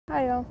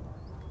Hi y'all.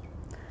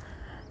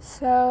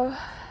 So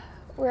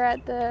we're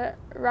at the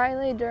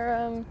Raleigh,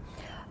 Durham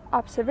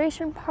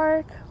Observation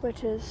Park,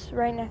 which is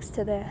right next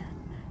to the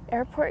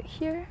airport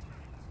here.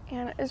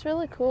 And it's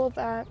really cool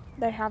that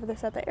they have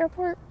this at the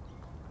airport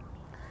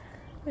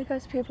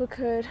because people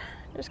could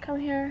just come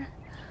here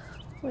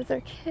with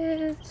their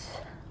kids,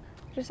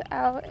 just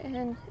out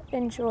and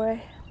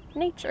enjoy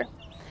nature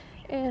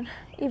and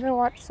even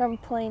watch some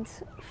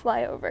planes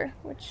fly over,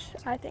 which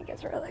I think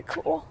is really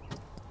cool.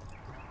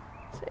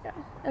 So yeah,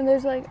 and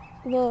there's like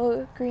a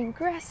little green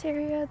grass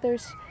area.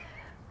 There's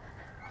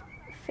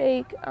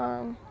fake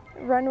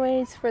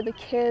runways for the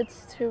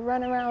kids to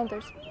run around.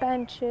 There's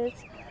benches.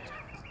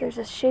 There's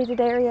a shaded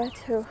area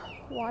to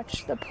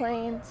watch the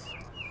planes,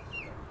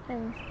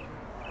 and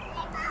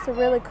it's a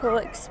really cool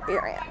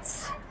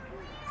experience.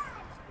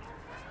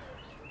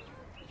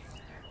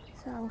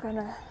 So I'm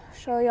gonna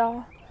show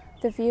y'all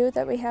the view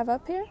that we have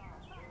up here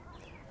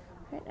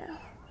right now.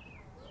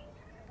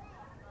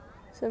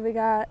 So we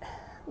got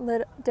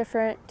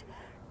different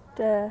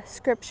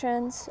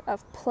descriptions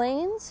of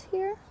planes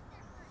here.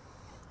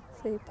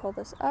 So you pull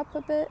this up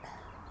a bit.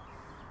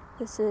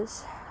 This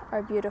is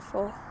our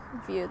beautiful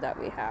view that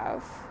we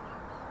have.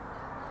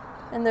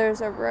 And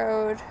there's a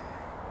road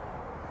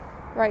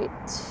right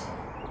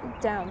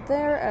down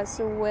there as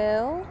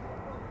well.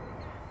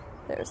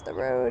 There's the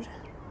road.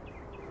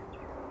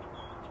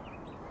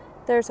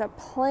 There's a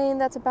plane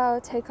that's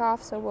about to take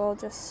off, so we'll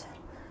just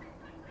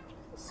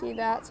see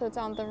that. So it's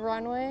on the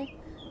runway.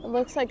 It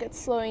looks like it's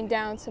slowing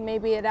down, so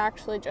maybe it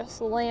actually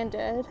just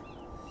landed.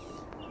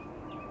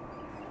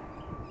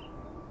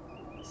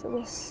 So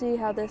we'll see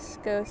how this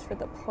goes for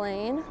the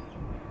plane.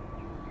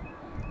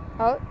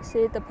 Oh,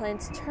 see, the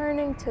plane's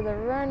turning to the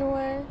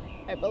runway.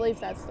 I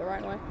believe that's the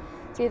runway.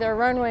 It's either a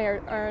runway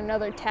or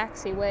another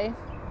taxiway.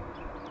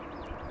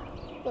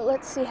 But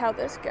let's see how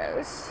this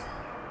goes.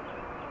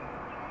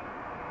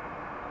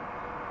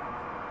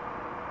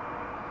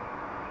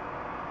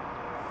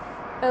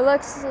 It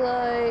looks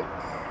like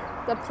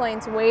the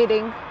plane's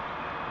waiting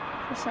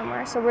for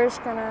somewhere, so we're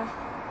just gonna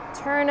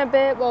turn a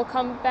bit. We'll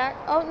come back.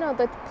 Oh no,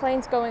 the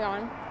plane's going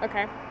on.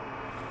 Okay.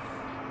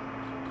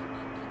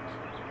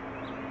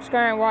 Just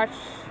gonna watch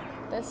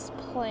this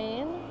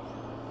plane.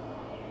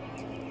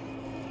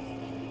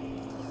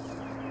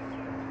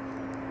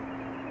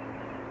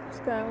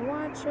 Just gonna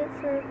watch it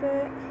for a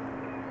bit.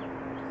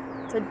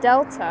 It's a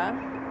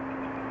Delta.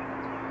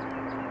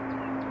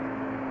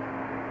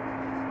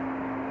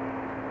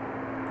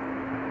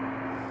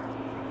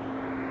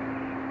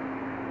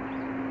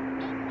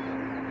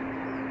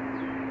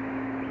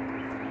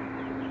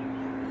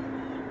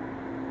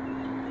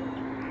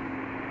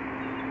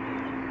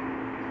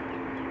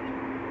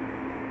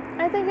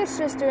 I think it's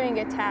just doing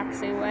a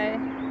taxiway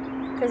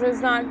because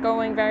it's not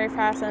going very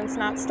fast and it's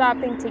not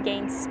stopping to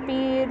gain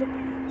speed.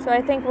 So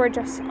I think we're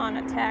just on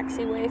a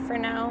taxiway for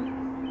now.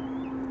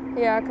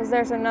 Yeah, because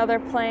there's another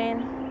plane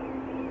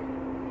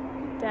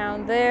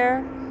down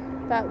there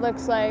that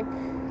looks like,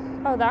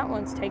 oh, that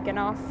one's taken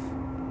off.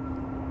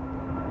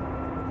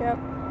 Yep.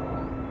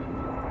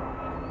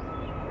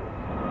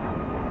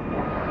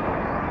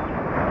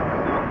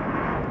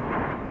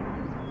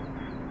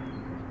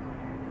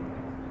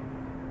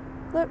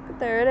 Look,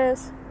 there it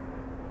is.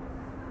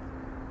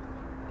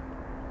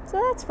 So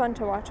that's fun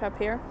to watch up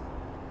here.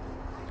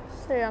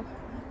 So yeah.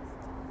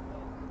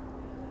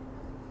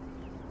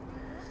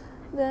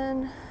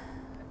 Then,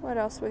 what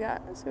else we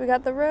got? So we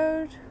got the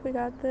road, we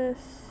got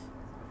this,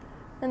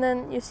 and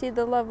then you see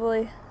the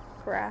lovely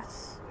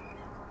grass.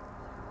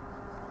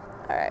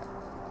 Alright,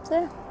 so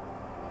yeah.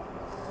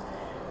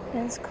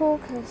 And it's cool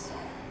because,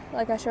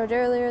 like I showed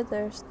earlier,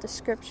 there's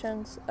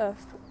descriptions of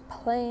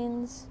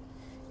planes.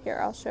 Here,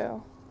 I'll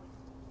show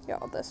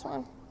y'all this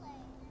one.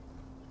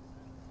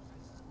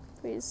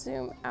 If we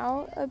zoom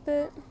out a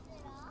bit.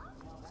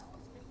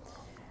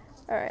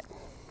 Alright.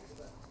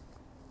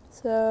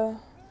 So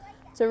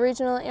it's a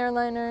regional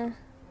airliner.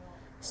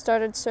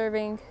 Started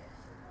serving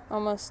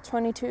almost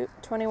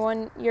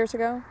 21 years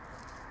ago.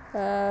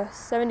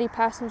 70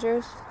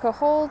 passengers. Could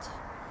hold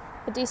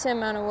a decent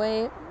amount of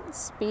weight.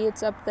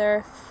 Speeds up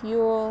there.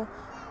 Fuel.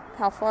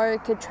 How far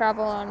it could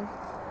travel on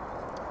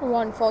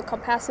one full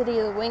capacity,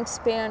 the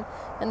wingspan,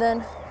 and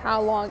then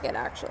how long it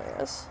actually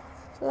is.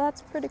 So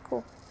that's pretty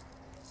cool.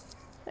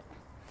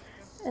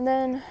 And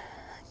then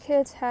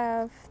kids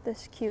have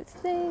this cute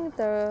thing,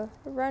 the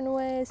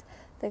runways.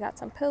 They got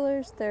some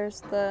pillars.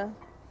 There's the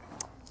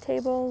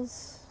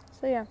tables.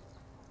 So yeah,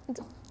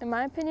 in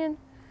my opinion,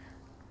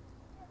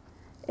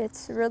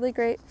 it's really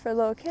great for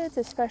little kids,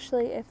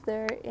 especially if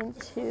they're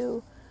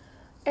into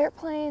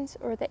airplanes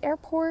or the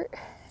airport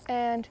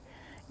and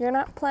you're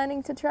not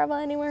planning to travel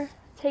anywhere.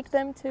 Take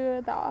them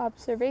to the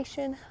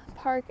observation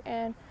park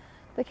and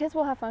the kids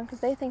will have fun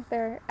because they think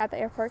they're at the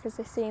airport because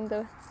they've seen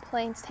the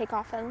planes take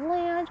off and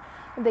land,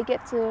 and they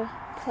get to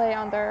play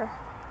on their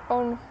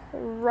own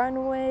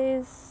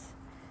runways.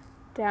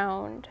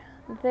 Down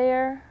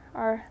there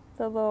are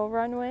the little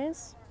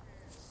runways.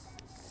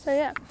 So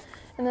yeah,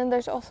 and then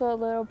there's also a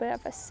little bit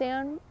of a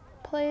sand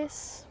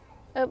place.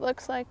 It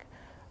looks like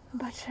a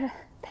bunch of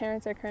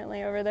parents are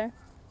currently over there,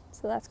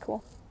 so that's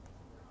cool.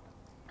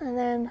 And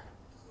then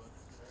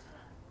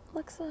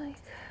looks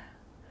like,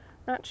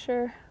 not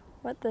sure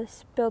what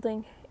this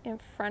building in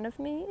front of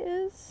me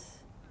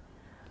is,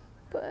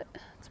 but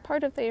it's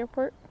part of the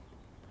airport.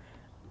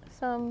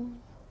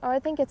 I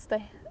think it's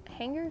the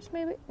hangars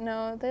maybe?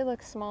 No, they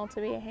look small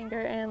to be a hangar,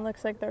 and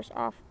looks like there's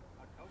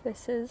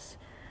offices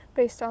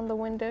based on the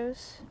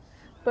windows.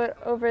 But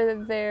over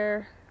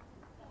there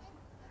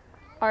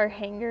are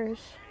hangars.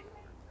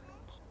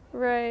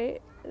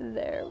 Right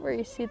there where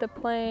you see the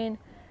plane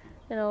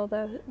and all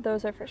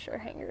those are for sure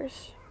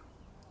hangars.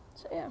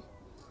 So yeah.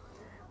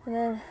 And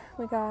then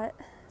we got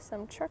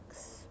some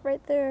trucks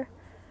right there,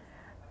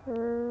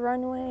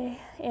 runway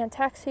and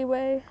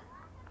taxiway,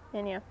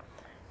 and yeah.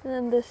 And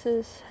then this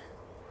is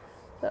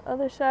the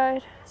other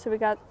side. So we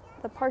got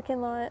the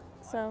parking lot,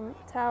 some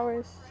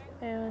towers,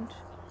 and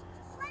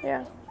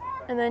yeah.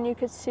 And then you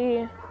could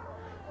see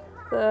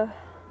the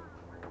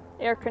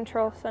air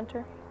control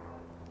center.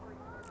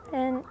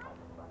 And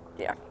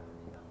yeah.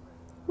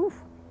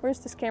 Oof, where's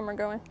this camera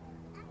going?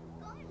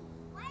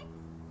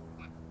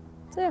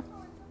 So yeah.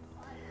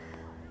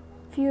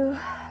 If you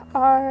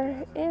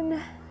are in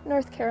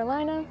North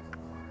Carolina,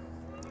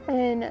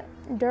 in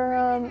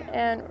Durham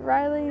and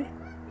Raleigh,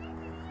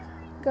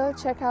 go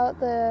check out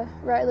the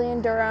Raleigh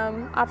and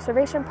Durham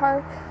Observation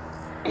Park,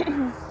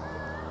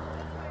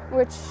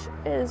 which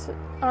is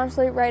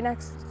honestly right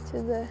next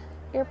to the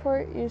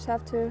airport. You just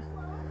have to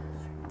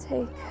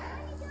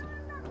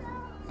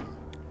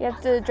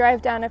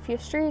drive down a few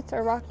streets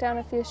or walk down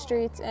a few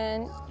streets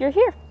and you're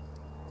here.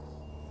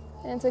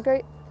 And it's a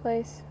great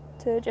place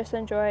to just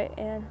enjoy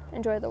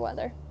the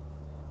weather.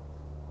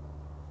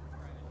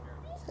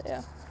 So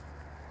yeah.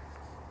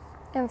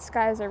 And the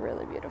skies are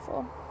really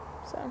beautiful.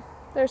 So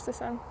there's the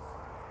sun.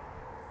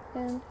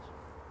 And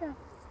yeah.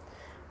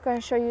 I'm going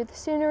to show you the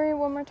scenery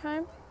one more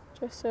time,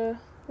 just so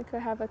we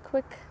could have a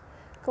quick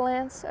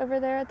glance over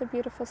there at the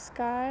beautiful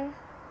sky.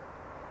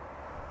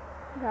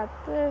 We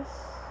got this.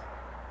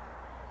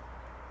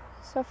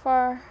 So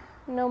far,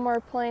 no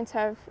more planes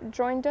have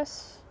joined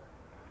us.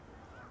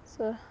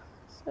 So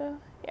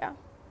yeah.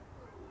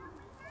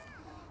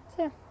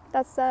 So yeah,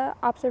 that's the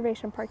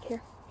observation park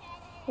here.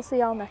 We'll see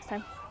y'all next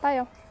time. Bye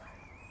y'all.